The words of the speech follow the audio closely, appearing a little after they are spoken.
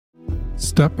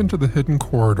Step into the hidden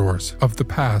corridors of the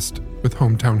past with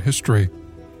Hometown History,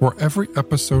 where every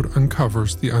episode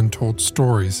uncovers the untold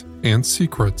stories and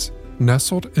secrets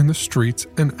nestled in the streets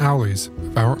and alleys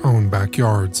of our own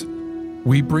backyards.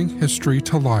 We bring history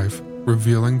to life,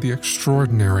 revealing the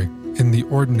extraordinary in the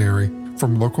ordinary,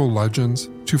 from local legends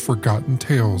to forgotten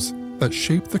tales that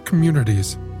shape the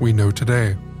communities we know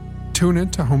today. Tune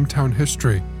into Hometown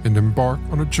History and embark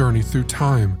on a journey through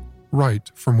time, right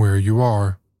from where you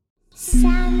are.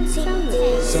 Soundsington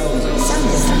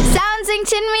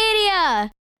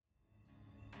Media!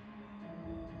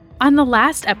 On the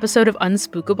last episode of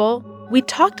Unspookable, we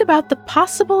talked about the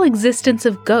possible existence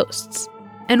of ghosts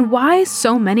and why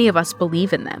so many of us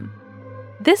believe in them.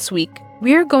 This week,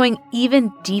 we're going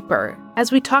even deeper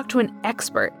as we talk to an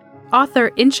expert,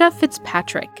 author Insha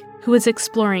Fitzpatrick, who is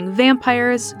exploring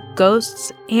vampires,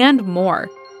 ghosts, and more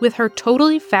with her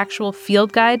totally factual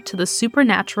field guide to the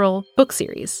supernatural book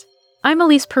series. I'm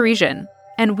Elise Parisian,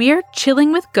 and we're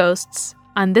chilling with ghosts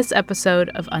on this episode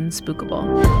of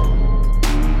Unspookable.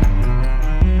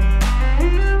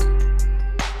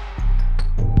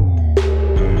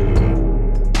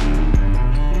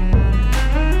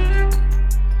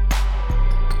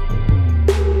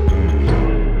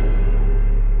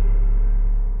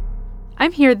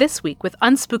 I'm here this week with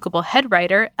Unspookable head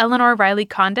writer Eleanor Riley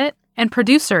Condit and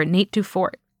producer Nate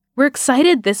Dufort. We're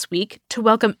excited this week to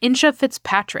welcome Insha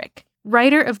Fitzpatrick,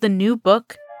 writer of the new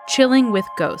book, Chilling with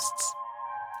Ghosts.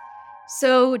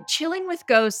 So, Chilling with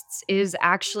Ghosts is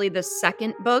actually the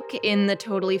second book in the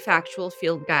Totally Factual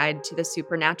Field Guide to the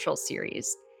Supernatural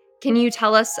series. Can you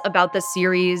tell us about the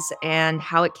series and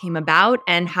how it came about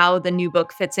and how the new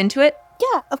book fits into it?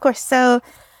 Yeah, of course. So,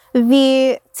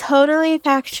 the Totally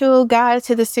Factual Guide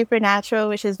to the Supernatural,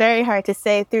 which is very hard to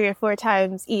say 3 or 4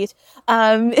 times each,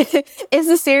 is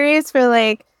a series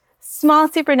for small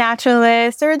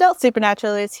supernaturalists or adult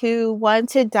supernaturalists who want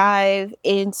to dive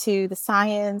into the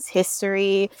science,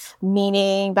 history,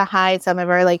 meaning behind some of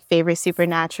our favorite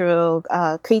supernatural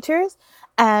creatures.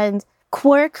 And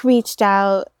Quark reached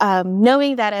out,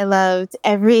 knowing that I loved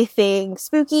everything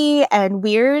spooky and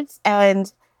weird,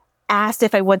 and asked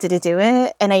if I wanted to do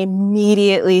it, and I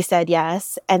immediately said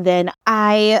yes. And then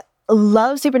I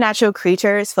love supernatural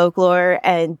creatures, folklore,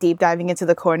 and deep diving into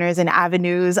the corners and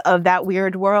avenues of that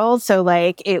weird world. So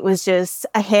it was just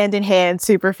a hand-in-hand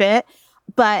super fit.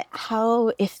 But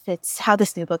how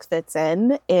this new book fits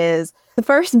in is the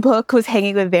first book was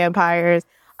Hanging with Vampires,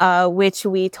 which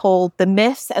we told the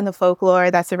myths and the folklore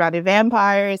that surrounded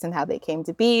vampires and how they came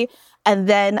to be. And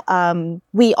then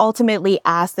we ultimately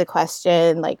asked the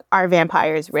question, are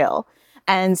vampires real?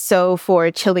 And so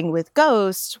for Chilling with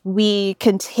Ghosts, we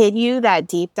continue that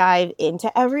deep dive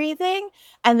into everything.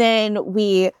 And then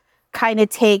we kind of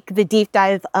take the deep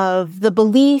dive of the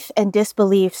belief and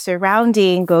disbelief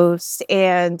surrounding ghosts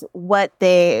and what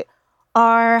they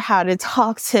are, how to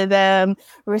talk to them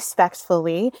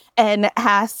respectfully, and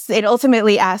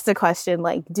ultimately asks the question,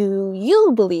 do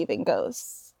you believe in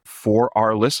ghosts? For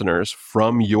our listeners,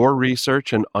 from your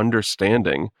research and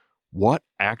understanding, what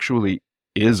actually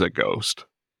is a ghost?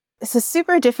 It's a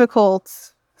super difficult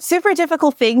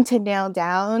thing to nail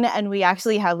down. And we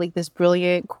actually have this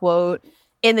brilliant quote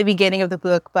in the beginning of the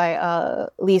book by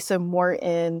Lisa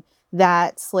Morton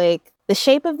that's the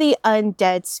shape of the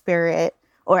undead spirit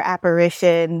or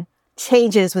apparition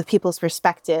changes with people's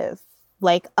perspective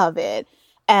of it.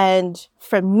 And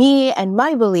for me and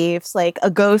my beliefs,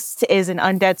 a ghost is an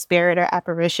undead spirit or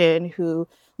apparition who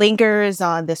lingers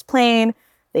on this plane.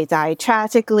 They die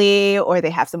tragically, or they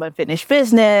have some unfinished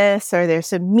business, or there's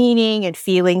some meaning and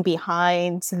feeling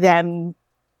behind them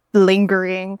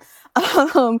lingering.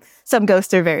 Some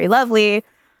ghosts are very lovely.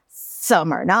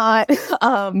 Some are not.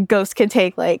 Ghosts can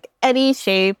take any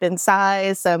shape and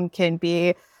size. Some can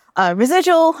be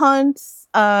residual haunts,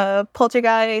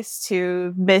 poltergeist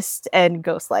to mist and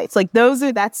ghost lights.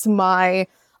 That's my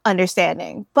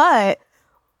understanding. But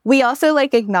we also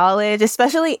acknowledge,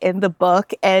 especially in the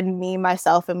book and me,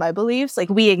 myself, and my beliefs,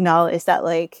 we acknowledge that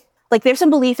there's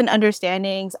some belief and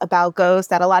understandings about ghosts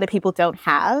that a lot of people don't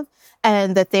have,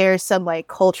 and that there's some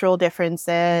cultural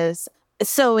differences.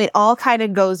 So it all kind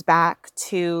of goes back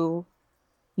to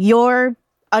your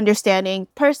understanding,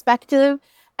 perspective,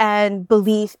 and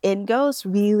belief in ghosts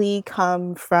really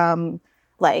come from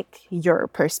your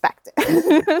perspective.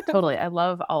 Totally. I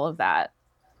love all of that.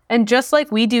 And just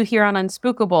like we do here on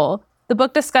Unspookable, the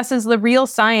book discusses the real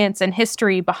science and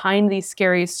history behind these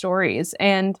scary stories.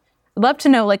 And I'd love to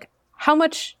know how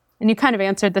much, and you kind of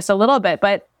answered this a little bit,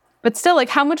 but still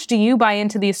how much do you buy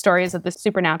into these stories of the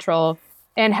supernatural?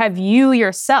 And have you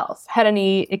yourself had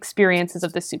any experiences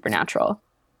of the supernatural?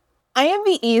 I am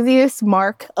the easiest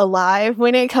mark alive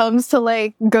when it comes to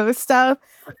like ghost stuff.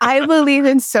 I believe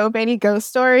in so many ghost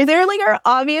stories. There like are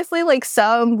obviously like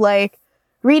some like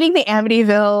reading the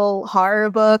Amityville horror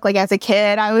book like as a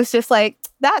kid. I was just like,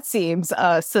 that seems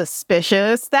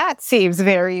suspicious. That seems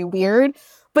very weird.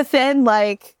 But then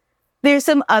like there's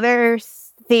some other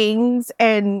things,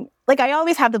 and like I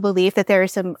always have the belief that there are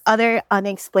some other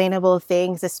unexplainable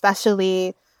things,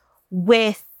 especially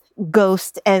with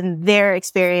ghosts and their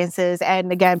experiences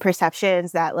and again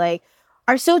perceptions that like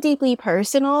are so deeply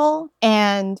personal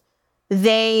and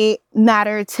they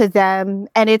matter to them,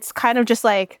 and it's kind of just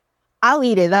like I'll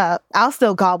eat it up, I'll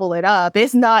still gobble it up,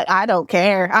 it's not, I don't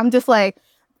care, I'm just like,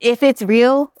 if it's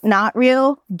real, not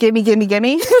real, gimme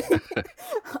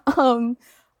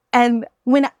and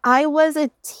when I was a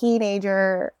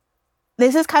teenager,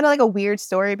 this is kind of like a weird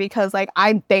story because like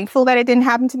I'm thankful that it didn't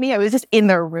happen to me. I was just in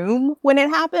the room when it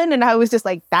happened and I was just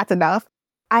like, that's enough.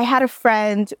 I had a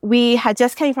friend, we had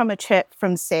just came from a trip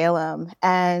from Salem,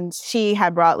 and she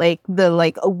had brought like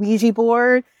a Ouija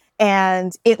board,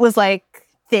 and it was like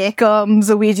Thickums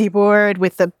a Ouija board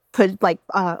with the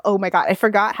oh my God, I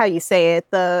forgot how you say it.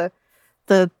 The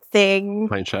thing.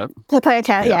 Planchette. The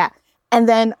planchette, yeah. And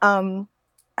then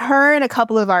her and a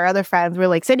couple of our other friends were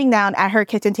like sitting down at her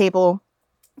kitchen table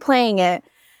playing it.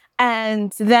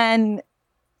 And then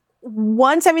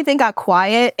once everything got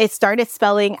quiet, it started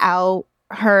spelling out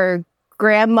her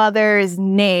grandmother's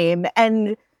name.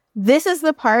 And this is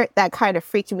the part that kind of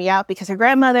freaked me out because her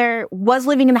grandmother was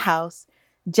living in the house,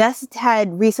 just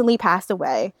had recently passed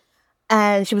away.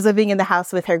 And she was living in the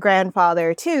house with her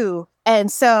grandfather too.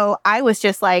 And so I was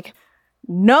just like,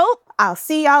 nope, I'll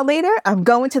see y'all later. I'm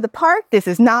going to the park. This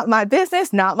is not my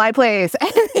business, not my place.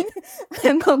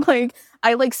 And I'm like,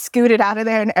 I like scooted out of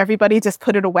there and everybody just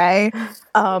put it away.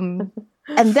 And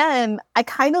then I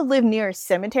kind of live near a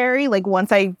cemetery. Like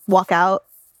once I walk out,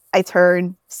 I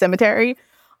turn cemetery.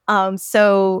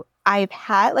 So I've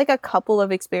had like a couple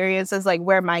of experiences like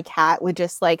where my cat would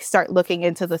just like start looking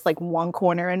into this like one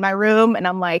corner in my room. And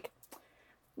I'm like,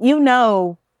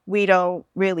 we don't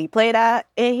really play that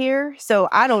in here. So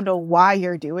I don't know why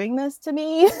you're doing this to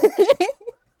me.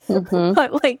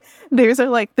 But like, those are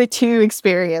like the two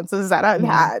experiences that I've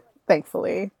had,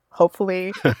 thankfully.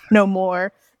 Hopefully, no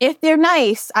more. If they're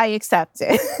nice, I accept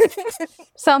it.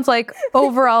 Sounds like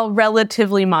overall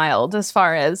relatively mild as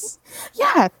far as...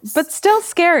 Yeah. But still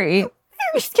scary.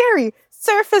 Very scary.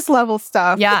 Surface level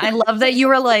stuff. Yeah, I love that you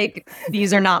were like,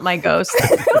 these are not my ghosts.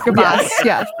 Goodbye.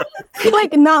 Yes.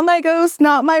 Like, not my ghost,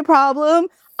 not my problem.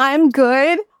 I'm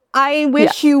good. I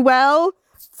wish you well.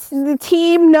 The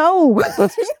team, no.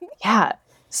 Yeah.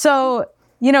 So,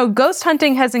 ghost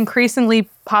hunting has increasingly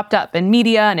popped up in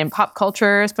media and in pop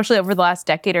culture, especially over the last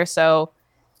decade or so.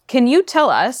 Can you tell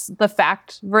us the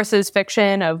fact versus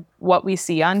fiction of what we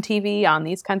see on TV on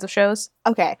these kinds of shows?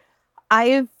 Okay.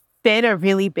 I've been a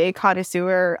really big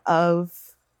connoisseur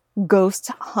of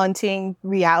ghost hunting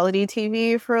reality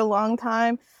TV for a long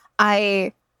time.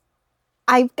 I've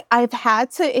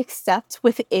had to accept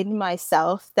within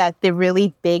myself that the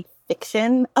really big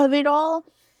fiction of it all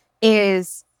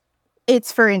is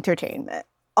it's for entertainment.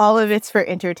 All of it's for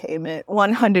entertainment,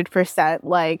 100%.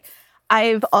 Like,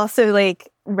 I've also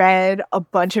like read a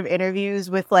bunch of interviews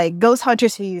with like ghost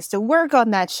hunters who used to work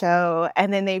on that show,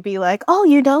 and then they'd be like, "Oh,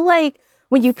 like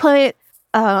when you put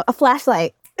a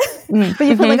flashlight." But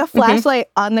you put like a flashlight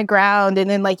on the ground and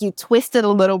then like you twist it a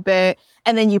little bit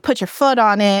and then you put your foot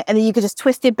on it and then you could just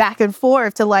twist it back and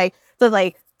forth to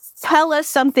tell us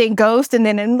something, ghost. And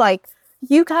then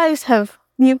you guys have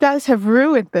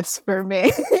ruined this for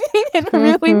me in a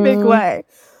really big way.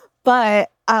 But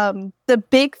the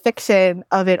big fiction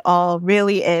of it all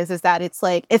really is that it's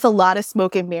a lot of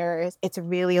smoke and mirrors. It's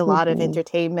really a lot of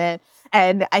entertainment.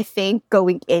 And I think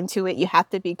going into it, you have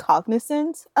to be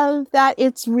cognizant of that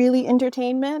it's really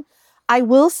entertainment. I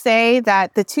will say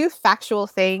that the two factual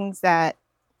things that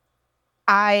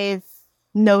I've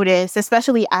noticed,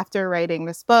 especially after writing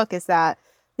this book, is that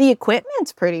the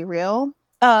equipment's pretty real.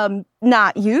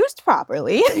 Not used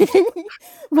properly,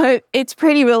 but it's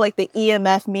pretty real. Like the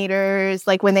EMF meters,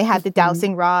 like when they had the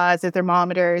dowsing rods, the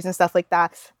thermometers and stuff like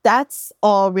that. That's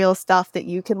all real stuff that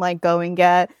you can like go and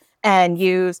get and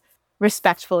use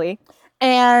respectfully.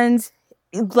 And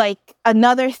like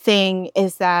another thing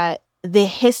is that the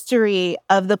history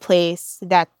of the place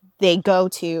that they go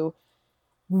to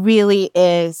really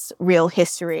is real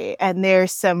history, and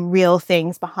there's some real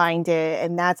things behind it,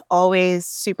 and that's always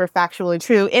super factual and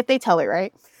true if they tell it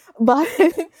right. But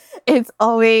there's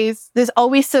always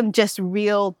some just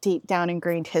real deep down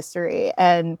ingrained history,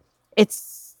 and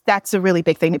that's a really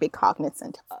big thing to be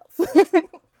cognizant of.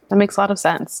 That makes a lot of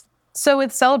sense. So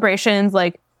with celebrations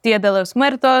like Dia de los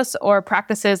Muertos or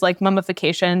practices like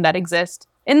mummification that exist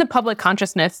in the public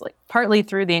consciousness, like partly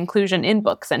through the inclusion in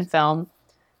books and film,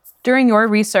 during your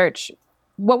research,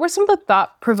 what were some of the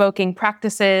thought-provoking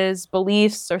practices,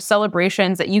 beliefs, or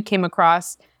celebrations that you came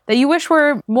across that you wish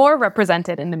were more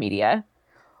represented in the media?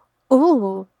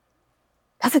 Ooh,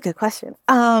 that's a good question.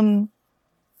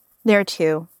 There are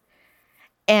two.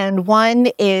 And one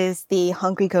is the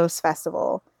Hungry Ghost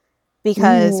Festival,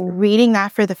 because reading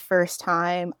that for the first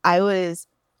time, I was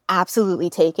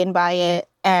absolutely taken by it.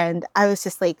 And I was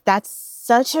just like, that's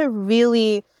such a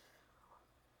really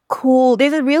cool,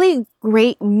 there's a really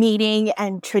great meaning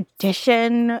and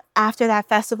tradition after that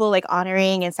festival, like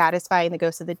honoring and satisfying the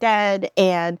ghosts of the dead.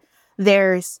 And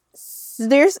there's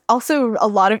also a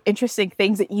lot of interesting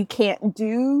things that you can't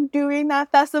do during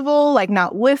that festival, like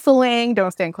not whistling,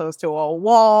 don't stand close to a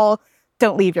wall,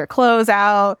 don't leave your clothes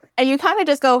out. And you kind of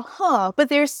just go, huh, but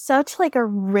there's such like a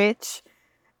rich,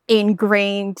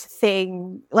 ingrained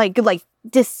thing, like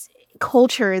this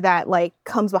culture that like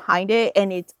comes behind it.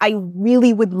 And I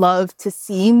really would love to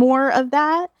see more of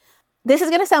that. This is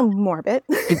going to sound morbid,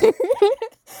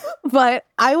 but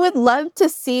I would love to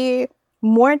see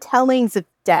more tellings of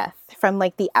death from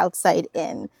like the outside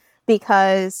in,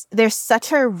 because there's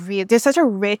such a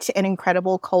rich and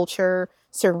incredible culture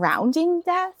surrounding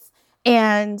death.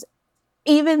 And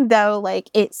even though like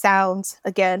it sounds,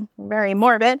 again, very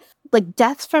morbid, like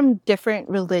deaths from different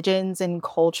religions and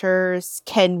cultures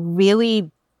can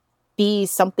really be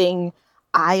something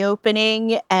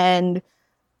eye-opening, and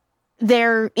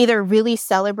they're either really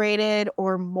celebrated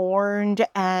or mourned,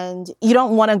 and you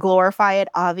don't want to glorify it,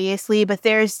 obviously, but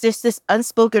there's just this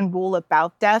unspoken rule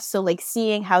about death. So like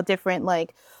seeing how different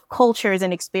like cultures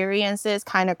and experiences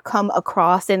kind of come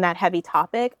across in that heavy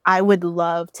topic, I would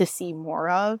love to see more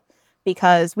of,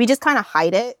 because we just kind of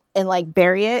hide it and like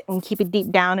bury it and keep it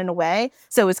deep down in a way.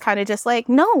 So it's kind of just like,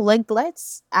 no, like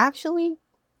let's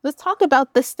talk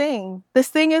about this thing. This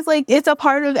thing is like, it's a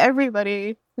part of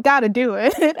everybody. We got to do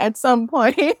it at some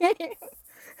point.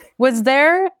 Was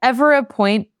there ever a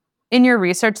point in your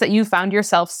research that you found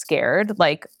yourself scared,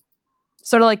 like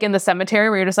sort of like in the cemetery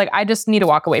where you're just like, I just need to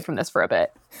walk away from this for a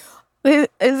bit? Is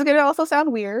it going to also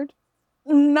sound weird?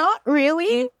 Not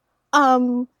really.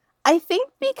 I think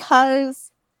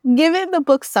because given the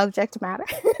book's subject matter,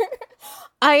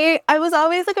 I was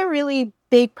always like a really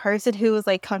big person who was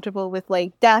like comfortable with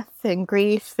like death and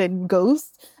grief and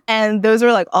ghosts. And those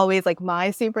were like always like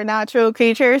my supernatural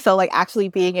creatures. So like actually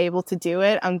being able to do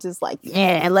it, I'm just like,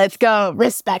 yeah, let's go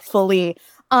respectfully.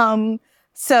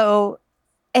 So,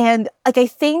 and like, I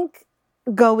think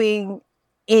going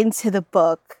into the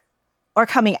book or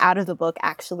coming out of the book,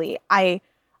 actually, I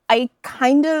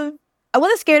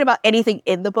wasn't scared about anything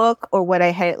in the book or what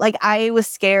I had. Like, I was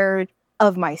scared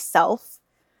of myself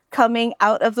coming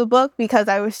out of the book, because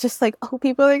I was just like, oh,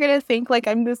 people are going to think like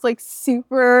I'm this like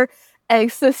super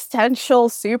existential,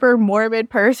 super morbid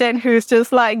person who's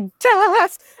just like,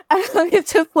 death. And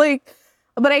it's just like,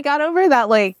 but I got over that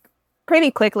like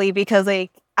pretty quickly, because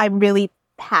like I'm really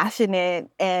passionate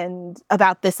and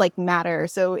about this like matter.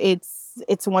 So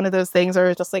it's one of those things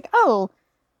where it's just like, oh,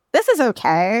 this is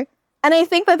okay. And I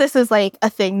think that this is like a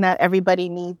thing that everybody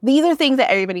needs. These are things that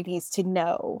everybody needs to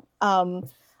know.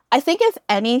 I think if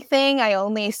anything, I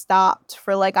only stopped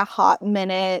for like a hot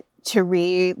minute to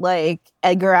read like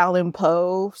Edgar Allan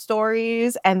Poe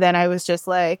stories. And then I was just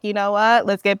like, you know what?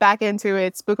 Let's get back into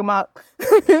it. Spook 'em up.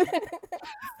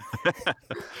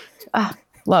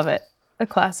 Love it. A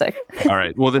classic. All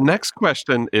right. Well, the next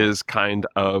question is kind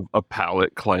of a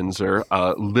palate cleanser,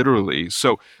 literally.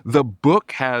 So the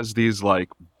book has these like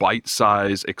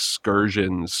bite-sized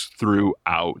excursions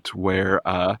throughout where,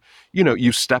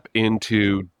 you step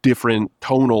into different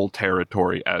tonal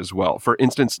territory as well. For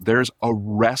instance, there's a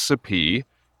recipe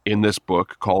in this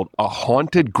book called A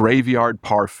Haunted Graveyard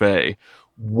Parfait.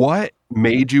 What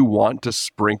made you want to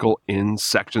sprinkle in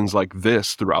sections like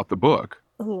this throughout the book?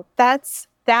 Ooh,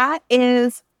 that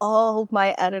is all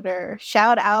my editor.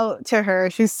 Shout out to her.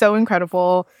 She's so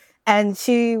incredible. And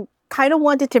she kind of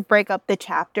wanted to break up the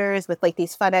chapters with like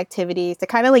these fun activities to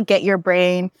kind of like get your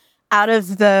brain out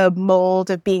of the mold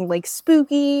of being like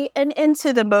spooky and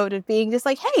into the mode of being just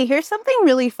like, hey, here's something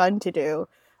really fun to do.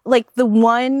 Like the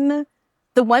one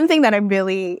thing that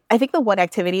I think the one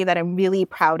activity that I'm really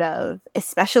proud of,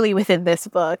 especially within this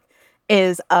book,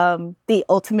 is the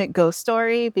ultimate ghost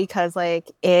story, because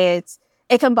like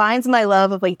it combines my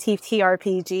love of like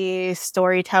TTRPG,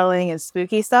 storytelling, and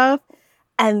spooky stuff.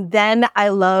 And then I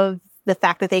love the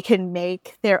fact that they can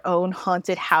make their own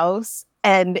haunted house.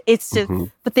 And it's just,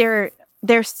 but they're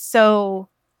so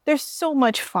they're so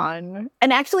much fun.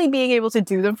 And actually being able to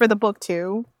do them for the book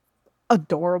too,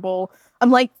 adorable.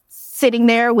 I'm like sitting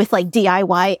there with like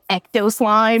DIY ecto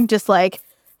slime, just like,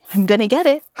 I'm gonna get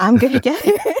it. I'm gonna get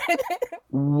it.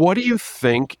 What do you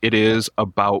think it is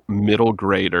about middle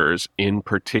graders in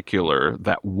particular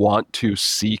that want to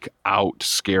seek out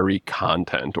scary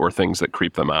content or things that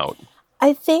creep them out?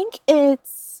 I think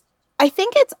it's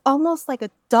almost like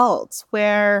adults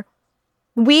where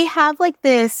we have like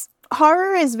this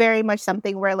horror is very much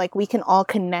something where like we can all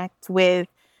connect with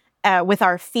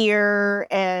our fear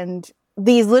and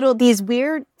these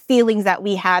weird feelings that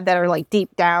we have that are like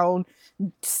deep down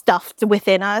stuffed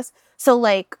within us. So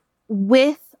like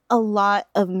with a lot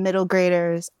of middle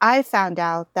graders, I found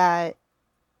out that,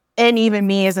 and even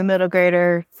me as a middle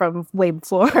grader from way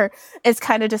before, it's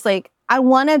kind of just like, I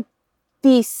want to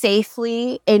be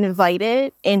safely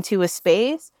invited into a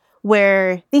space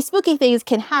where these spooky things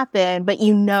can happen, but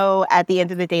you know at the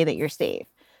end of the day that you're safe.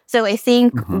 So I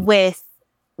think with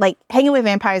like hanging with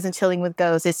vampires and chilling with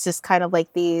ghosts, it's just kind of like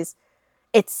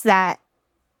it's that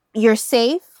you're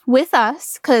safe with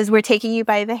us because we're taking you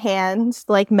by the hand,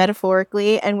 like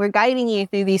metaphorically, and we're guiding you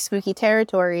through these spooky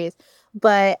territories.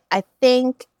 But I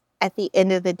think at the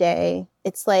end of the day,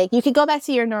 it's like you could go back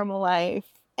to your normal life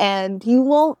and you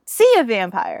won't see a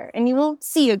vampire and you won't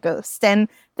see a ghost. And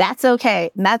that's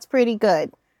okay. And that's pretty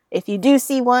good. If you do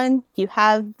see one, you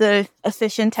have the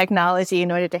efficient technology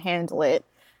in order to handle it.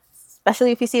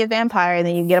 Especially if you see a vampire,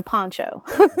 then you get a poncho.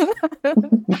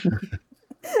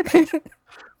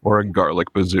 Or a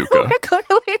garlic bazooka.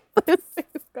 Garlic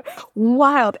bazooka.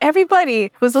 Wild.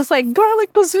 Everybody was just like,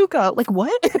 garlic bazooka. Like,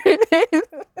 what?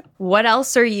 What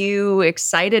else are you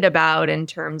excited about in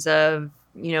terms of,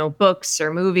 books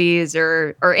or movies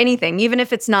or anything, even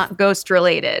if it's not ghost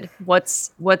related?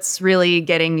 What's really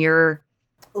getting your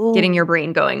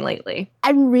brain going lately?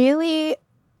 I'm really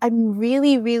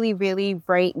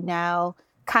right now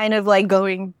kind of like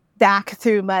going back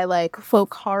through my like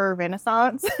folk horror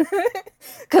renaissance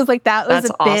because like that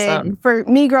was awesome. For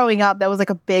me growing up, that was like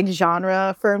a big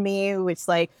genre for me, which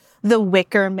like The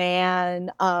Wicker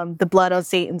Man, The Blood on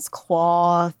Satan's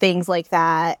Claw, things like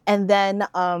that. And then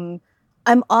I'm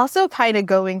also kind of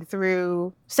going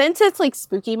through, since it's like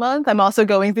spooky month, I'm also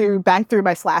going back through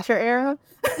my slasher era.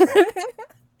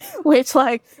 Which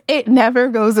like it never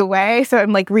goes away. So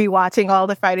I'm like rewatching all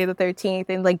the Friday the 13th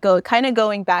and like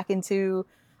going back into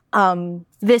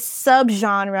this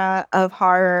subgenre of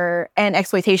horror and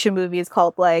exploitation movies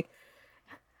called like,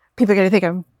 people are gonna think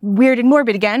I'm weird and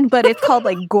morbid again, but it's called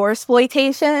like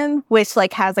gore-sploitation, which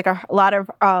like has like a lot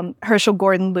of Herschel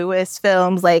Gordon Lewis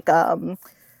films like Color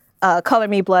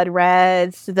Me Blood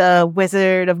Red, The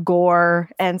Wizard of Gore,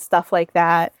 and stuff like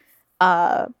that.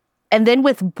 And then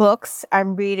with books,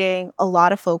 I'm reading a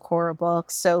lot of folk horror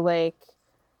books. So like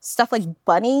stuff like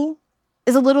Bunny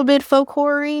is a little bit folk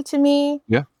horror-y to me.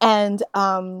 Yeah. And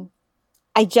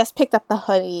I just picked up The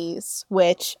Honeys,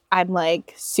 which I'm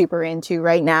like super into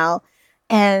right now.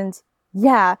 And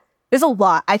yeah, there's a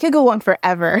lot. I could go on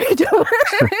forever.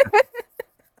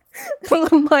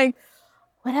 I'm like,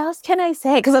 what else can I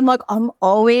say? Because I'm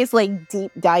always like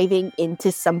deep diving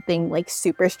into something like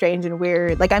super strange and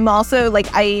weird. Like I'm also like,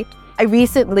 I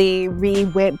recently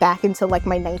went back into like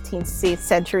my 19th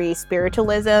century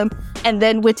spiritualism, and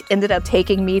then which ended up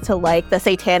taking me to like the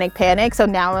Satanic Panic. So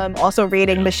now I'm also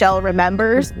reading Michelle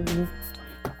Remembers. Yeah.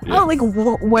 Oh, like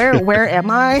where am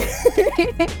I?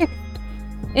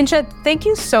 Insha, thank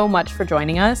you so much for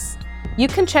joining us. You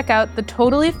can check out the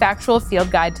Totally Factual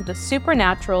Field Guide to the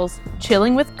Supernatural's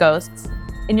Chilling with Ghosts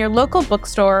in your local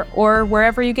bookstore or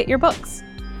wherever you get your books.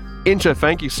 Insha,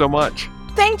 thank you so much.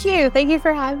 Thank you. Thank you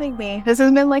for having me. This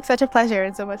has been like such a pleasure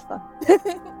and so much fun.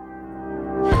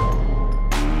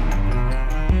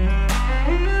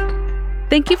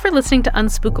 Thank you for listening to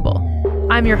Unspookable.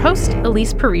 I'm your host,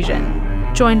 Elise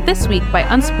Parisian, joined this week by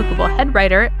Unspookable head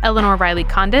writer Eleanor Riley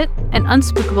Condit and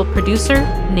Unspookable producer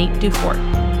Nate Dufort.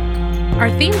 Our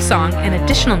theme song and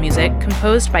additional music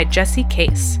composed by Jesse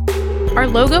Case. Our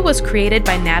logo was created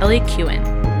by Natalie Kewen.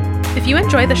 If you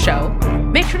enjoy the show,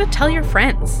 make sure to tell your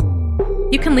friends.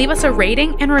 You can leave us a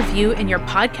rating and review in your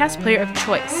podcast player of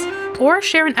choice, or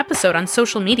share an episode on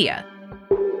social media.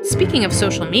 Speaking of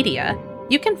social media,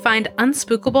 you can find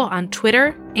Unspookable on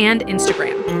Twitter and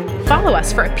Instagram. Follow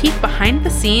us for a peek behind the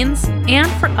scenes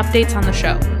and for updates on the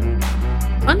show.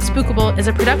 Unspookable is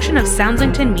a production of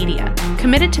Soundsington Media,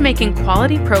 committed to making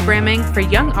quality programming for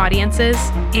young audiences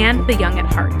and the young at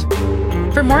heart.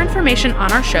 For more information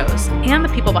on our shows and the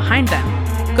people behind them,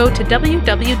 go to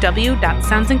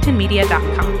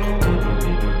www.soundsingtonmedia.com.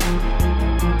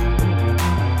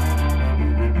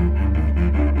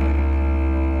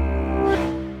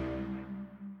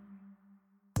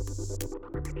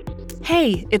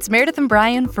 Hey, it's Meredith and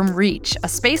Brian from Reach, a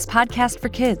space podcast for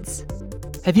kids.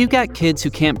 Have you got kids who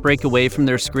can't break away from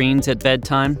their screens at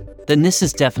bedtime? Then this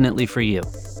is definitely for you.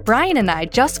 Brian and I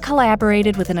just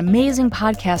collaborated with an amazing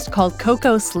podcast called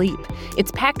Coco Sleep.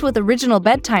 It's packed with original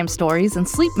bedtime stories and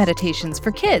sleep meditations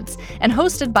for kids, and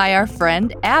hosted by our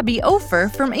friend Abby Ofer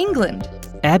from England.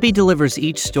 Abby delivers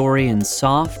each story in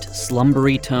soft,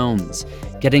 slumbery tones,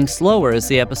 getting slower as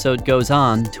the episode goes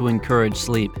on to encourage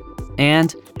sleep.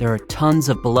 And there are tons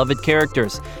of beloved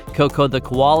characters: Coco the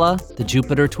koala, the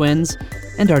Jupiter twins,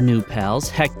 and our new pals,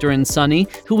 Hector and Sunny,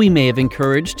 who we may have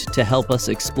encouraged to help us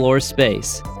explore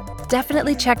space.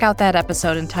 Definitely check out that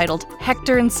episode entitled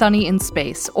Hector and Sunny in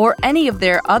Space, or any of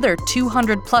their other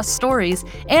 200-plus stories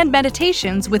and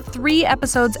meditations with 3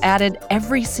 episodes added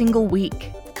every single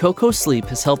week. Coco Sleep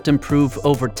has helped improve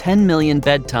over 10 million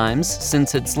bedtimes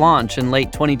since its launch in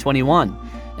late 2021,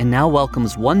 and now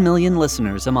welcomes 1 million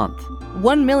listeners a month.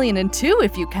 1,000,002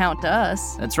 if you count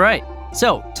us. That's right.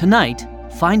 So, tonight,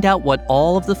 find out what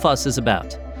all of the fuss is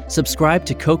about. Subscribe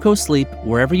to Coco Sleep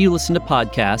wherever you listen to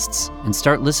podcasts and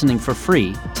start listening for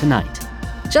free tonight.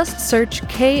 Just search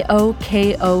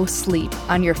KOKO Sleep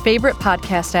on your favorite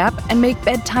podcast app and make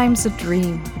bedtimes a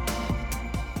dream.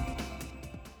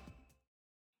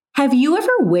 Have you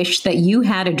ever wished that you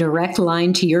had a direct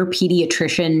line to your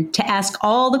pediatrician to ask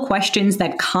all the questions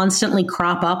that constantly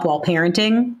crop up while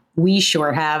parenting? We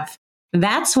sure have.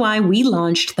 That's why we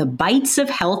launched the Bites of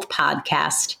Health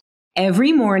podcast.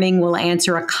 Every morning, we'll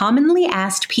answer a commonly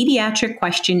asked pediatric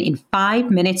question in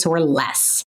 5 minutes or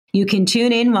less. You can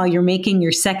tune in while you're making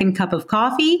your second cup of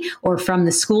coffee or from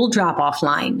the school drop-off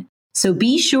line. So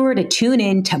be sure to tune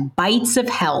in to Bites of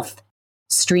Health,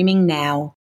 streaming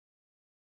now.